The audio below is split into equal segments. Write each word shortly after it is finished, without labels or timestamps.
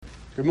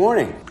Good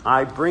morning.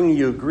 I bring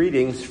you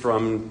greetings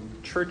from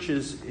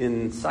churches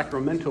in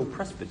Sacramento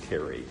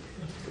Presbytery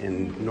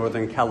in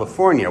Northern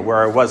California,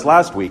 where I was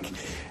last week.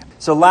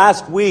 So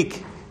last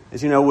week,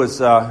 as you know, was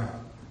the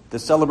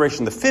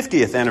celebration, the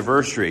 50th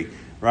anniversary,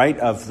 right,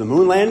 of the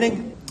moon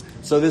landing.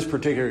 So this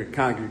particular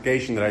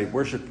congregation that I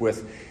worshiped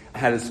with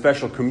had a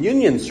special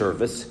communion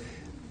service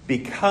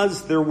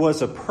because there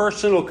was a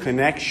personal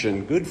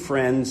connection, good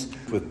friends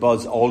with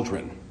Buzz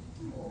Aldrin,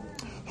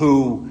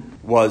 who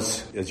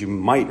was, as you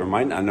might or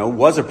might not know,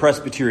 was a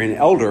Presbyterian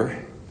elder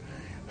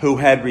who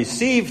had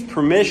received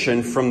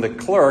permission from the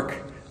clerk,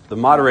 the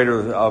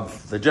moderator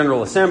of the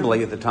General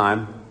Assembly at the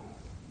time.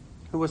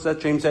 Who was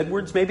that? James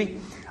Edwards, maybe?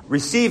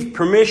 Received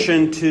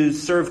permission to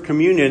serve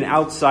communion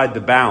outside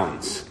the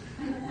bounds,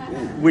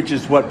 which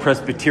is what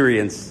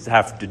Presbyterians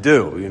have to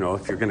do. You know,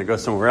 if you're going to go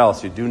somewhere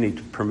else, you do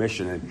need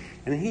permission.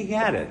 And he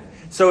had it.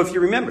 So if you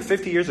remember,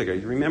 50 years ago,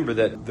 you remember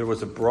that there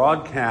was a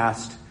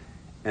broadcast,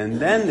 and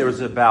then there was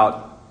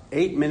about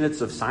 8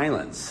 minutes of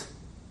silence.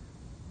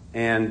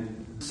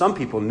 And some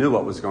people knew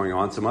what was going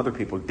on. Some other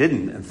people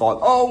didn't and thought,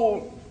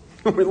 oh,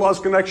 we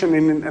lost connection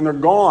and they're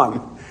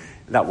gone.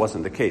 That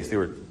wasn't the case. They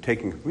were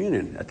taking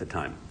communion at the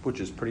time, which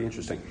is pretty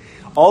interesting.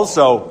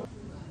 Also,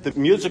 the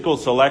musical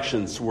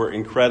selections were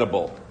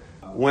incredible.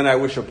 When I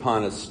Wish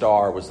Upon a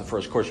Star was the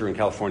first. Of course, you're in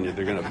California.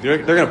 They're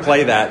gonna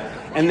play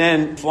that. And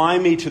then Fly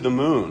Me to the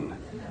Moon,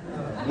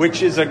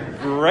 which is a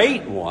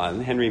great one.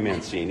 Henry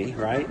Mancini,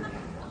 right?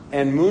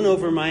 And Moon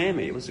Over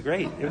Miami. It was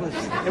great. It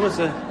was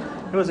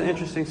an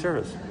interesting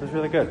service. It was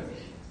really good.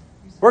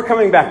 We're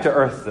coming back to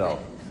earth, though.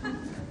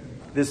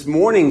 This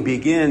morning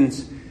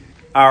begins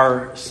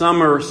our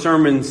summer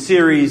sermon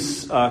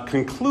series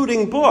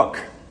concluding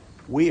book.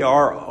 We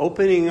are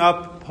opening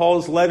up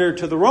Paul's letter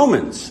to the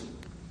Romans,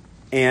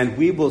 and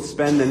we will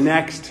spend the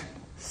next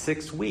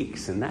 6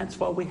 weeks, and that's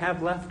what we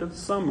have left of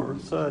summer,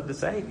 to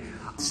say.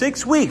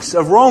 6 weeks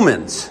of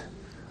Romans.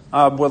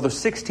 Well, there's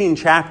 16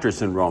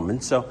 chapters in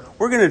Romans, so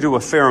we're going to do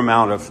a fair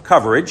amount of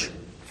coverage.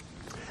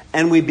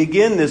 And we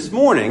begin this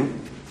morning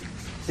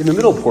in the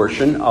middle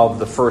portion of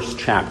the first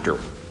chapter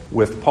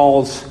with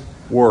Paul's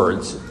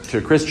words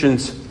to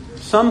Christians,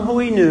 some who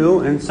he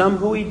knew and some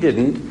who he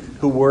didn't,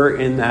 who were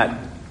in that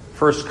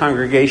first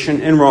congregation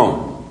in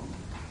Rome.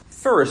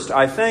 First,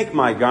 I thank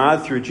my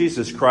God through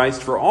Jesus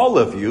Christ for all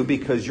of you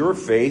because your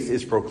faith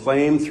is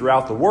proclaimed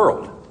throughout the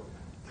world.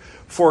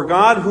 For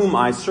God, whom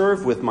I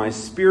serve with my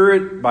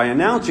spirit by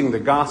announcing the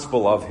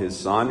gospel of his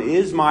Son,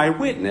 is my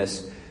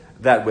witness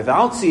that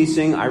without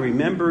ceasing I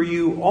remember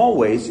you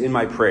always in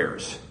my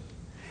prayers,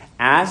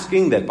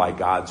 asking that by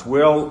God's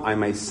will I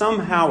may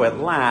somehow at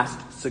last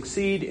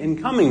succeed in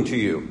coming to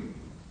you.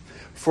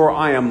 For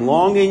I am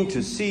longing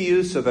to see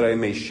you so that I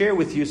may share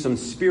with you some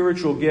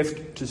spiritual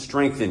gift to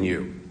strengthen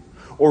you,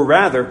 or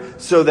rather,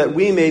 so that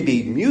we may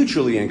be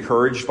mutually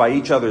encouraged by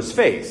each other's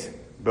faith,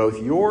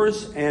 both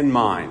yours and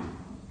mine.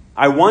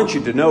 I want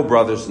you to know,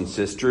 brothers and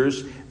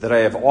sisters, that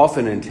I have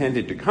often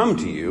intended to come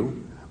to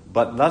you,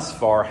 but thus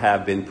far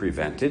have been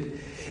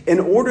prevented, in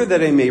order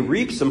that I may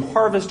reap some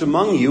harvest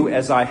among you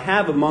as I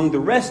have among the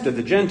rest of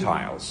the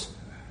Gentiles.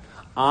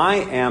 I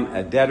am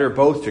a debtor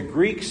both to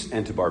Greeks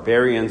and to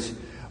barbarians,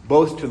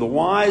 both to the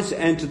wise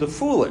and to the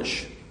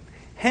foolish.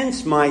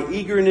 Hence my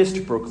eagerness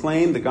to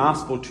proclaim the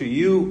gospel to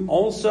you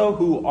also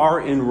who are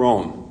in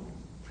Rome.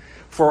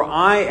 For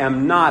I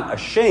am not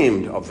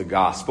ashamed of the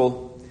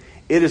gospel.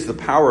 It is the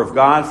power of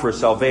God for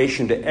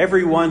salvation to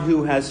everyone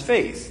who has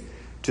faith,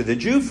 to the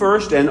Jew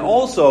first and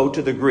also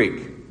to the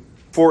Greek.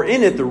 For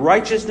in it the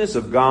righteousness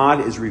of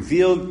God is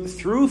revealed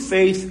through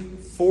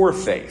faith for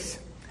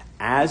faith.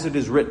 As it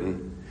is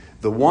written,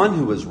 the one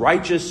who is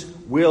righteous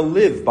will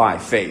live by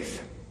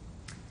faith.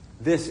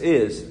 This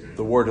is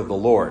the word of the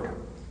Lord.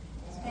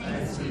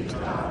 Thanks be to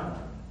God.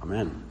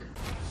 Amen.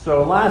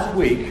 So last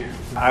week,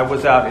 I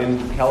was out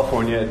in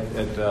California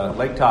at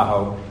Lake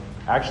Tahoe.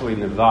 Actually,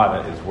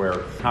 Nevada is where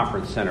the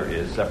conference center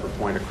is, separate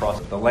point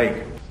across the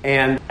lake.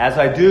 And as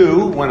I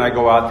do when I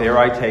go out there,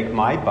 I take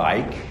my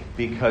bike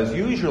because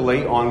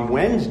usually on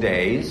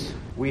Wednesdays,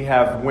 we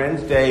have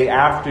Wednesday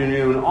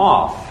afternoon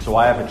off. So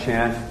I have a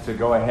chance to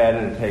go ahead,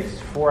 and it takes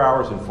 4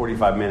 hours and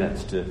 45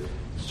 minutes to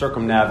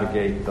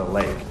circumnavigate the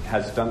lake. It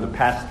has done the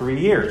past 3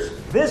 years.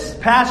 This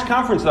past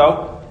conference,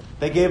 though,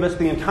 they gave us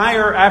the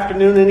entire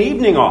afternoon and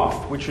evening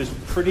off, which was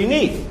pretty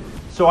neat.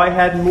 So I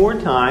had more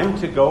time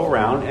to go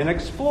around and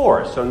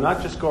explore. So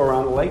not just go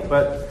around the lake,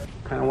 but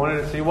kind of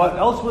wanted to see what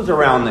else was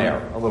around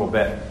there a little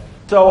bit.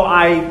 So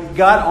I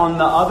got on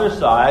the other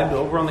side,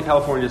 over on the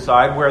California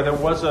side, where there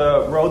was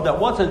a road that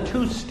wasn't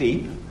too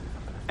steep.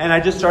 And I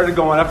just started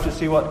going up to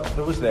see what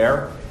was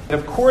there. And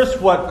of course,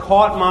 what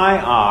caught my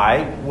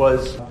eye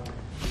was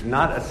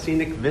not a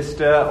scenic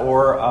vista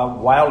or a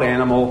wild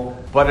animal,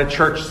 but a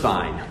church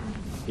sign.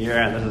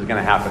 Yeah, this is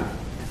going to happen.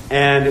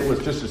 And it was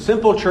just a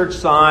simple church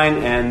sign,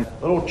 and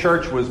the little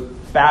church was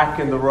back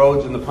in the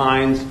roads and the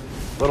pines.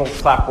 Little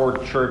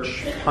clapboard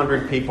church,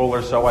 100 people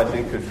or so I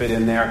think could fit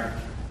in there.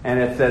 And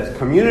it says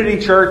Community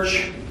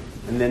Church,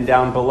 and then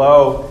down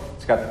below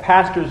it's got the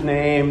pastor's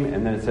name,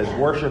 and then it says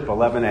Worship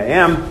 11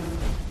 a.m.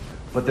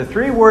 But the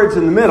three words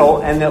in the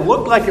middle, and it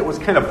looked like it was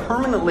kind of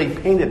permanently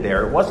painted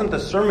there. It wasn't the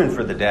sermon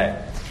for the day.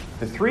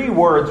 The three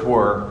words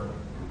were,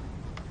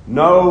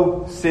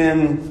 "No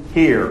sin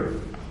here,"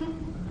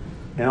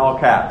 in all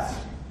caps.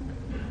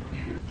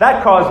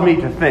 That caused me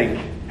to think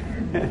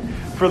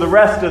for the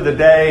rest of the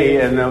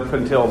day and up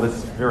until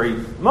this very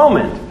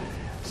moment.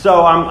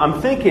 So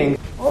I'm thinking,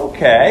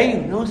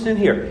 okay, no sin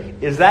here.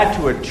 Is that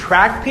to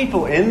attract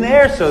people in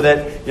there so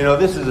that,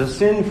 this is a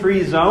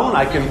sin-free zone?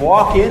 I can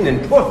walk in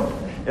and poof,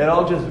 it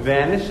all just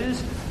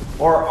vanishes?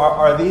 Or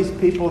are these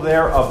people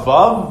there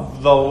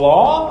above the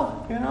law?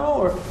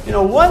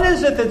 What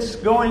is it that's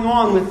going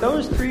on with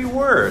those three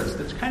words?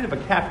 That's kind of a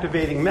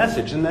captivating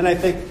message. And then I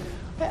think,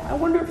 I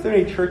wonder if there are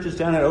any churches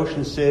down at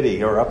Ocean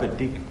City or up at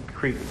Deep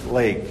Creek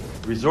Lake,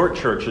 resort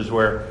churches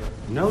where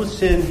no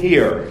sin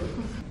here.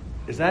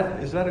 Is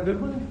that a good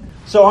one?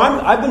 So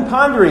I've been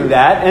pondering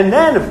that, and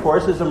then, of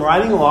course, as I'm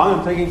riding along,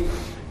 I'm thinking,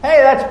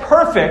 hey, that's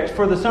perfect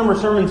for the summer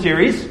sermon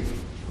series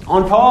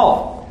on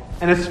Paul,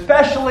 and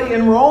especially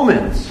in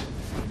Romans,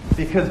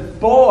 because,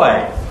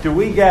 boy, do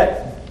we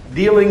get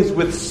dealings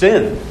with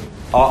sin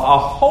a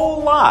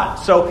whole lot.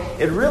 So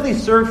it really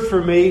served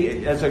for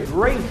me as a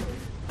great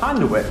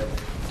conduit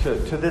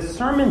to this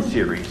sermon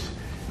series,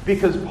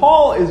 because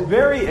Paul is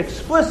very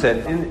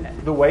explicit in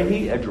the way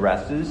he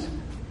addresses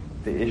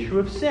the issue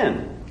of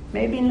sin.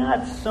 Maybe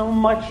not so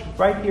much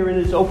right here in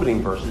his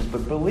opening verses,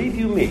 but believe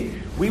you me,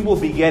 we will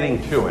be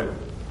getting to it.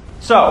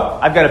 So,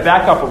 I've got to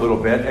back up a little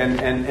bit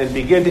and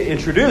begin to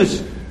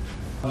introduce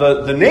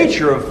the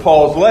nature of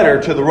Paul's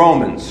letter to the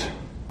Romans,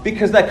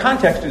 because that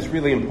context is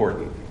really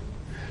important.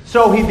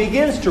 So, he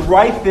begins to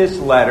write this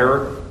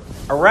letter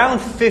around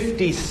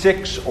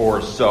 56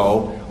 or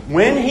so,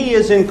 when he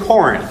is in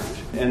Corinth.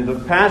 In the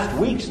past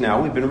weeks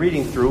now, we've been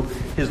reading through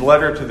his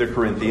letter to the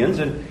Corinthians,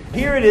 and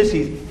here it is,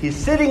 he's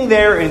sitting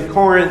there in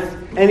Corinth,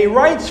 and he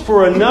writes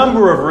for a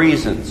number of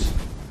reasons.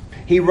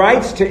 He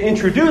writes to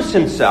introduce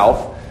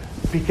himself,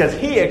 because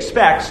he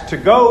expects to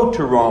go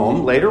to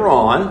Rome later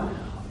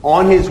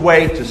on his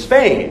way to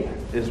Spain,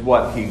 is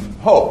what he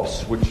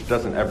hopes, which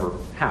doesn't ever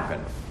happen,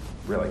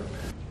 really.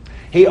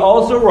 He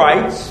also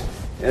writes,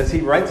 as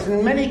he writes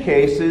in many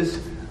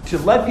cases, to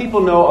let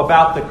people know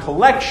about the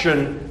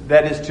collection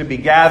that is to be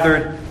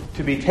gathered,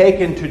 to be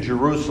taken to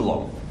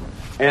Jerusalem.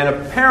 And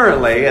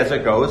apparently, as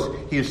it goes,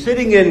 he's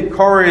sitting in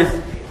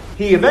Corinth.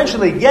 He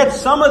eventually gets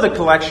some of the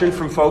collection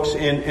from folks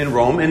in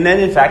Rome, and then,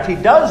 in fact, he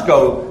does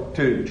go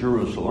to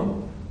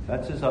Jerusalem.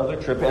 That's his other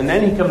trip. And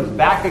then he comes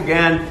back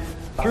again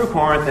through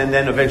Corinth, and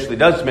then eventually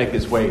does make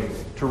his way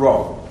to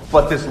Rome.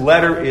 But this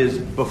letter is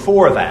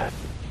before that.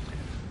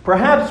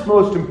 Perhaps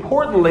most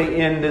importantly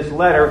in this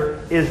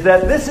letter is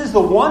that this is the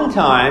one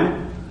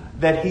time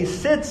that he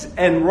sits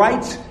and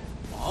writes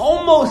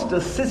almost a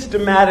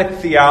systematic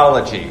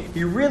theology.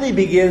 He really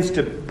begins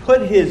to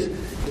put his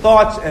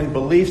thoughts and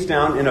beliefs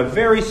down in a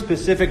very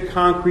specific,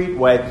 concrete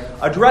way,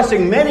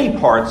 addressing many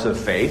parts of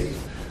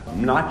faith,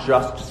 not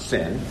just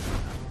sin,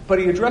 but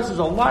he addresses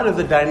a lot of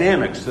the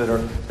dynamics that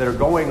are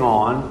going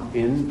on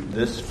in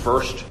this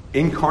first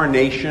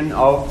incarnation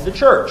of the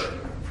church.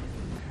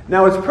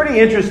 Now, it's pretty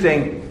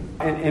interesting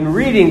in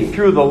reading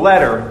through the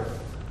letter,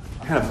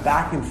 kind of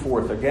back and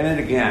forth again and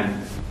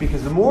again,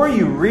 because the more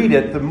you read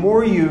it, the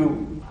more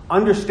you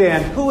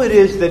understand who it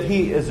is that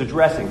he is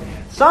addressing.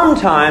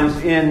 Sometimes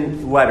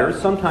in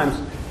letters, sometimes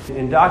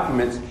in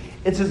documents,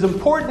 it's as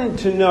important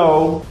to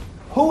know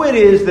who it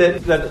is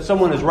that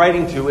someone is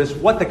writing to as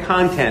what the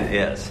content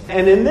is.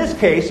 And in this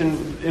case,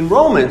 in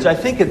Romans, I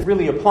think it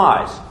really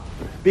applies.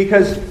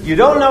 Because you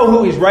don't know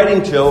who he's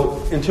writing to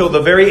until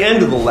the very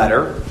end of the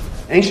letter.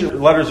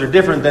 Ancient letters are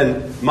different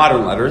than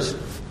modern letters.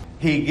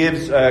 He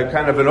gives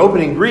kind of an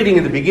opening greeting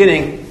at the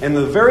beginning, and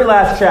the very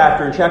last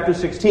chapter, in chapter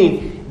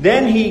 16,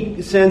 then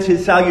he sends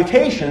his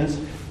salutations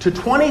to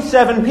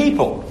 27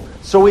 people.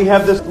 So we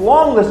have this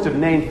long list of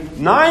names,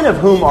 9 of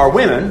whom are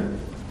women,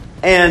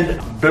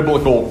 and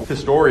biblical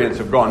historians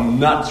have gone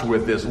nuts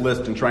with this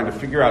list and trying to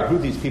figure out who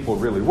these people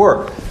really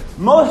were.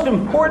 Most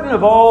important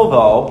of all,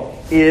 though,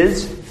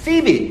 is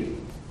Phoebe,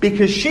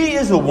 because she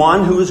is the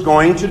one who is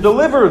going to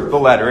deliver the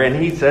letter,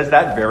 and he says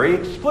that very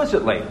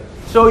explicitly.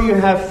 So you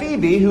have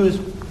Phoebe, who's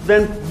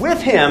been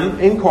with him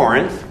in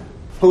Corinth,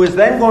 who is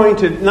then going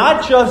to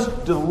not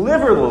just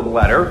deliver the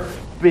letter,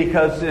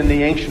 because in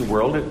the ancient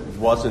world it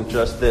wasn't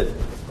just that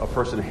a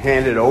person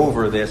handed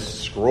over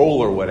this scroll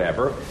or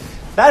whatever.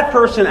 That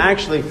person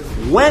actually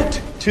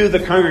went to the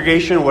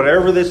congregation,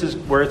 whatever this is,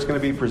 where it's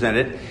going to be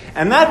presented,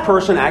 and that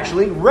person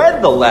actually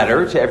read the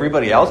letter to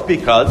everybody else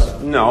because,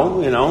 they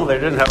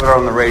didn't have it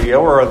on the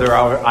radio or their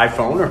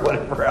iPhone or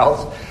whatever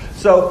else.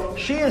 So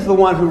she is the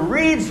one who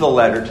reads the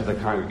letter to the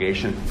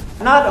congregation.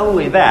 Not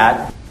only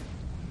that,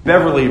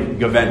 Beverly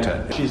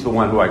Gaventa, she's the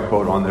one who I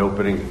quote on the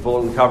opening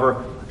bulletin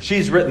cover.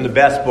 She's written the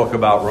best book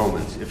about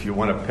Romans, if you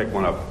want to pick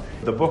one up.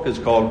 The book is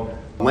called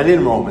When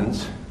in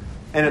Romans,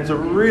 and it's a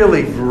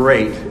really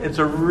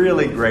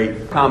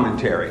great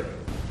commentary.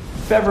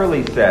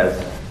 Beverly says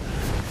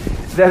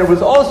that it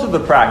was also the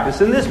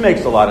practice, and this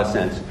makes a lot of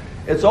sense,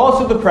 It's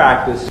also the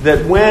practice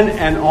that when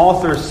an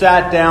author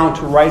sat down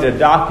to write a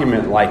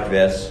document like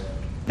this,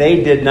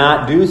 they did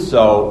not do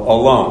so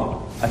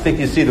alone. I think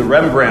you see the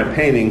Rembrandt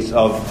paintings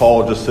of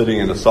Paul just sitting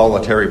in a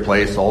solitary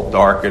place, all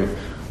dark and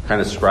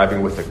kind of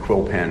scribing with a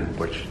quill pen,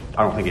 which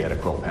I don't think he had a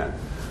quill pen.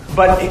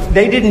 But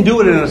they didn't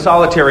do it in a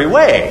solitary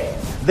way.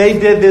 They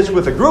did this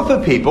with a group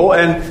of people,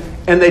 and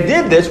they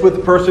did this with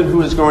the person who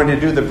was going to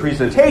do the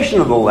presentation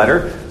of the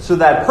letter, so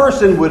that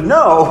person would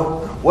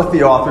know what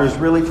the author is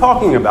really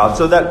talking about,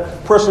 so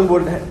that person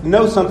would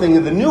know something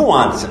of the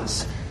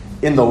nuances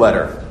in the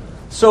letter.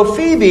 So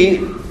Phoebe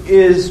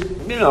is,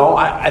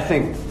 I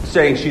think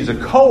saying she's a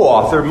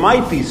co-author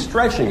might be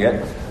stretching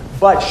it,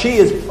 but she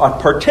is a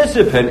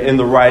participant in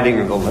the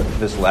writing of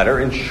this letter,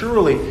 and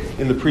surely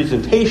in the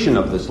presentation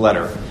of this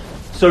letter.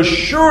 So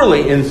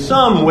surely, in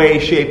some way,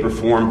 shape, or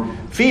form,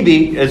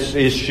 Phoebe, as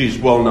she's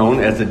well known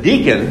as a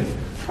deacon,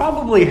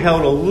 probably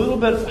held a little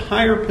bit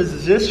higher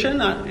position.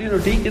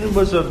 Deacon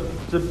was a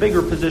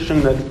bigger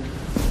position than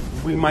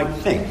we might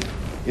think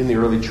in the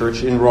early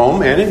church in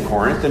Rome and in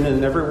Corinth and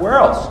in everywhere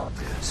else.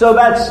 So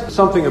that's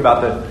something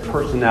about the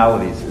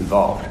personalities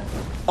involved.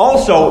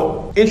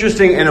 Also,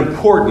 interesting and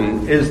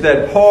important is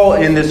that Paul,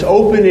 in this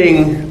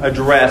opening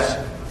address,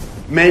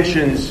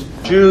 mentions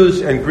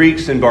Jews and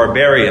Greeks and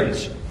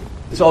barbarians.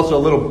 There's also a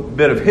little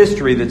bit of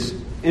history that's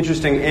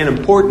interesting and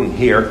important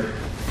here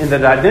in the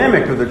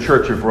dynamic of the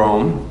Church of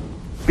Rome,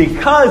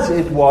 because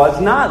it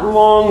was not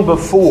long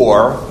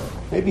before,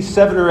 maybe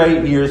 7 or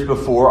 8 years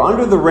before,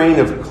 under the reign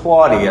of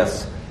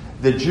Claudius,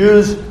 the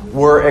Jews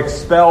were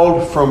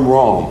expelled from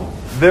Rome.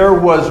 There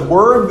was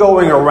word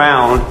going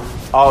around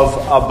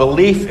of a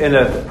belief in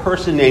a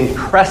person named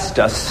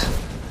Chrestus,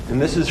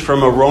 and this is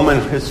from a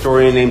Roman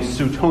historian named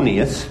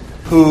Suetonius,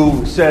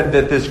 who said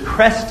that this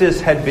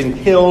Chrestus had been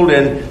killed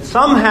and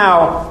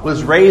somehow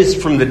was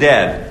raised from the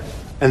dead.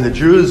 And the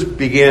Jews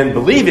began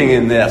believing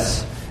in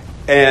this,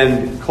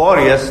 and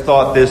Claudius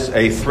thought this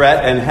a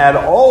threat and had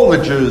all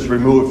the Jews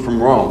removed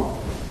from Rome.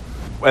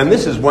 And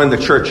this is when the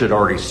church had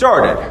already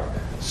started.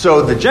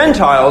 So the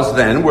Gentiles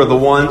then were the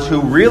ones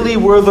who really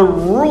were the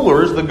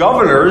rulers, the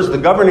governors, the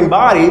governing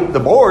body, the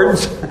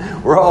boards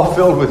were all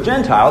filled with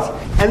Gentiles.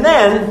 And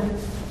then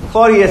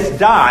Claudius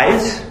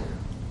dies.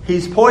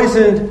 He's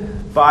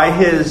poisoned by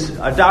his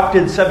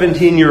adopted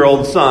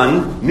 17-year-old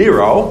son,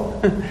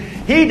 Nero.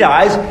 He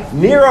dies.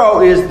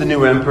 Nero is the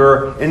new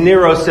emperor, and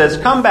Nero says,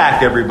 "Come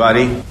back,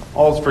 everybody.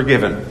 All's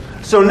forgiven."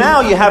 So now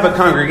you have a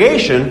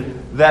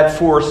congregation that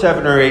for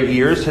 7 or 8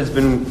 years has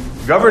been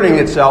governing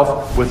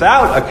itself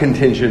without a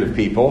contingent of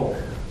people.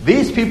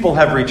 These people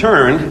have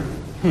returned,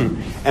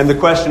 and the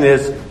question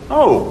is,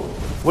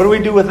 what do we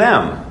do with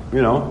them?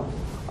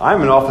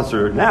 I'm an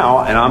officer now,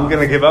 and I'm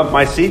going to give up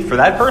my seat for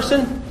that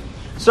person?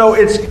 So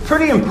it's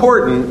pretty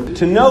important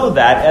to know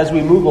that as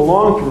we move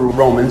along through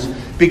Romans,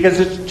 because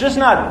it's just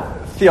not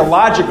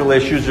theological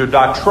issues or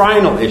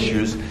doctrinal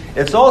issues.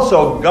 It's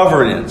also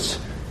governance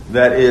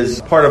that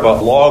is part of a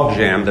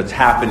logjam that's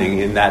happening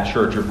in that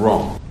Church of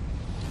Rome.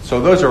 So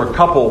those are a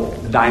couple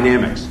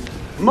dynamics.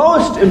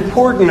 Most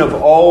important of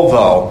all,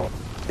 though,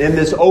 in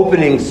this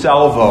opening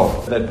salvo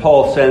that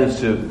Paul sends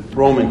to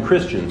Roman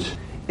Christians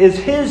is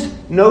his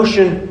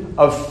notion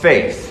of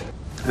faith.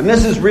 And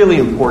this is really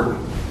important.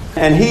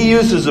 And he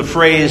uses a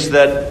phrase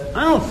that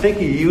I don't think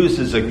he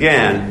uses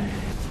again.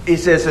 He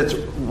says it's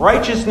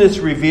righteousness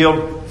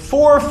revealed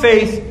for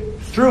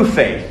faith through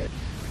faith.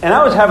 And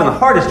I was having the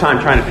hardest time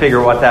trying to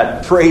figure what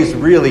that phrase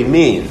really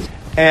means.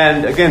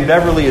 And again,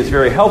 Beverly is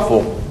very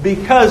helpful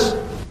because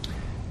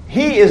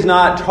he is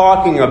not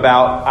talking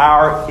about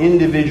our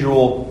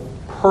individual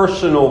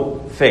personal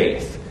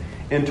faith.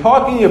 In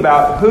talking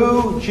about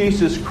who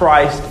Jesus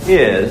Christ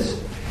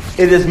is,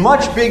 it is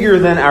much bigger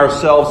than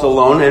ourselves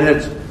alone, and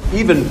it's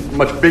even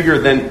much bigger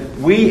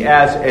than we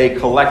as a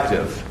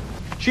collective.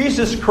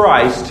 Jesus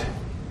Christ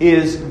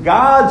is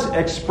God's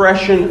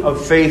expression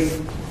of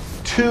faith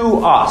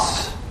to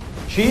us.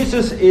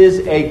 Jesus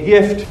is a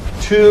gift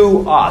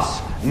to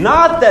us.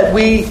 Not that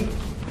we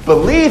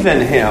believe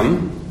in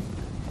him.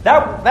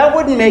 That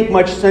wouldn't make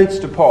much sense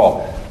to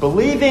Paul.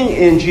 Believing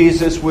in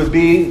Jesus would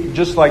be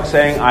just like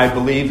saying, I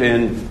believe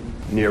in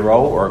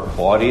Nero or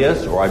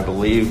Claudius, or I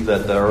believe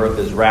that the earth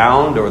is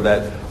round, or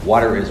that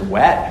water is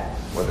wet,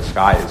 or the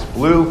sky is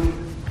blue.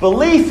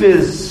 Belief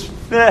is,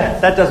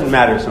 that doesn't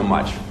matter so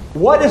much.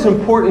 What is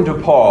important to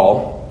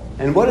Paul,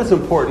 and what is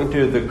important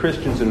to the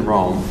Christians in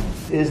Rome,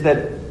 is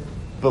that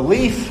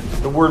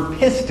belief, the word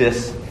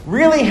pistis,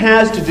 really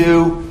has to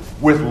do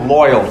with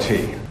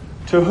loyalty.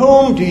 To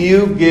whom do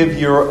you give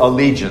your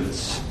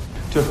allegiance?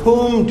 To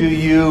whom do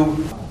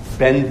you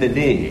bend the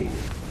knee?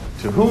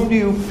 To whom do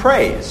you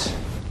praise?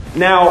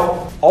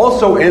 Now,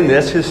 also in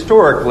this,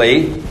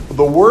 historically,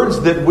 the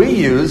words that we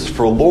use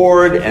for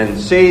Lord and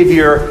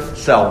Savior,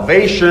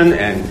 salvation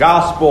and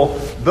gospel,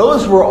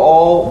 those were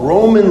all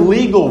Roman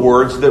legal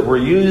words that were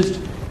used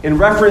in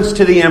reference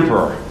to the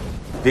emperor.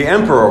 The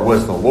emperor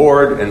was the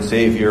Lord and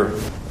Savior.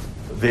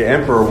 The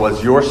emperor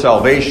was your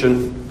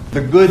salvation.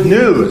 The good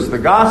news, the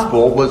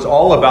gospel, was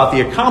all about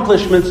the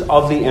accomplishments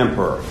of the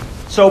emperor.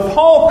 So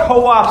Paul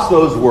co-opts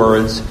those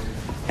words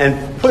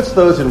and puts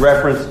those in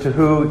reference to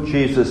who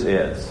Jesus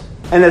is.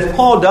 And as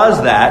Paul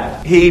does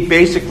that, he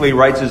basically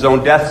writes his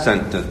own death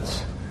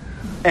sentence.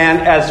 And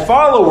as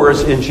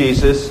followers in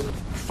Jesus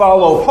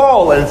follow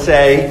Paul and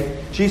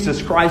say, Jesus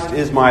Christ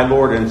is my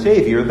Lord and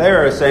Savior, they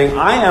are saying,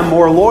 I am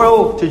more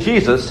loyal to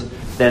Jesus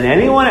than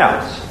anyone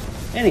else.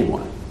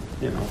 Anyone.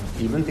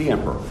 Even the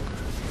emperor.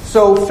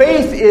 So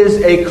faith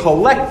is a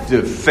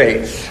collective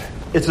faith.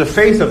 It's a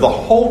faith of the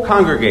whole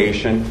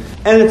congregation,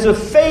 and it's a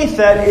faith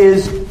that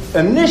is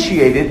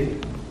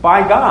initiated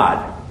by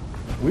God.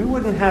 We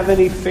wouldn't have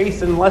any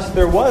faith unless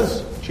there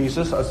was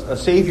Jesus, a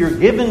Savior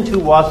given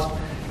to us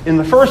in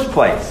the first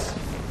place,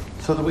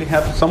 so that we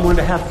have someone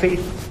to have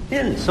faith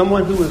in,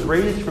 someone who was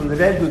raised from the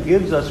dead, who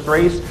gives us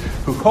grace,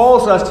 who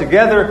calls us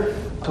together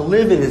to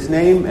live in His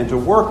name and to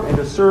work and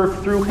to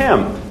serve through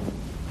Him.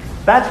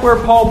 That's where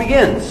Paul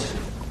begins.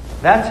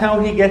 That's how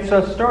he gets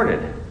us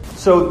started.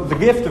 So the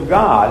gift of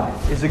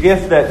God is a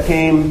gift that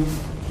came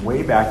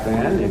way back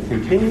then. It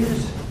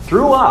continues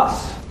through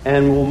us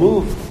and will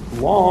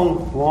move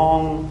long,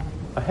 long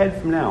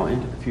ahead from now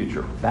into the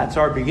future. That's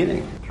our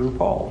beginning through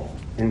Paul.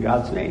 In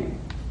God's name.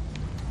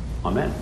 Amen.